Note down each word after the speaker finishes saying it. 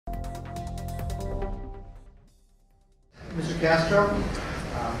Castro.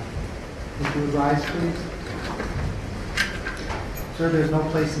 If you would rise, please. Sir, there's no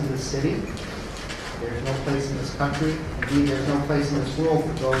place in this city, there's no place in this country, indeed there's no place in this world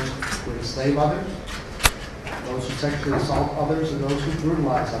for those who enslave others, those who sexually assault others, and those who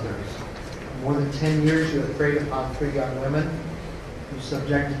brutalize others. For more than 10 years you have preyed upon 3 young women. You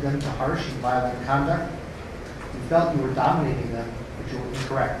subjected them to harsh and violent conduct. You felt you were dominating them, but you were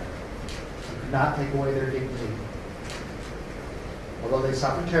incorrect. You could not take away their dignity. Although they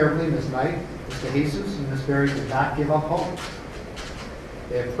suffered terribly, Ms. Knight, Mr. Jesus, and Ms. Berry did not give up hope.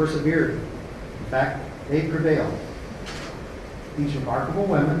 They have persevered. In fact, they prevailed. These remarkable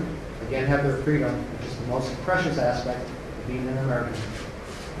women again have their freedom, which is the most precious aspect of being an American.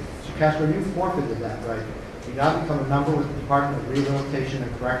 Mr. Castro, you forfeited that right. You now become a member with the Department of Rehabilitation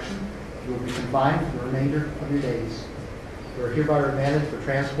and Correction. You will be confined for the remainder of your days. You are hereby remanded for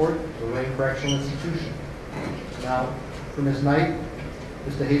transport to a Wayne Correctional Institution. Now, for Ms. Knight,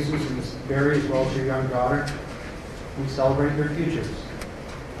 Mr. Jesus, and Ms. Berry, as well as your young daughter, we celebrate your futures.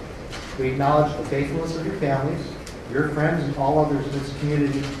 We acknowledge the faithfulness of your families, your friends, and all others in this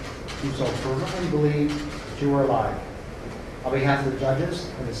community who so fervently believe that you are alive. On behalf of the judges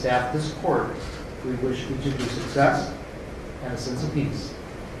and the staff of this court, we wish each of you success and a sense of peace.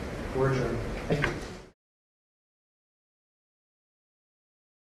 We're adjourned. Thank you.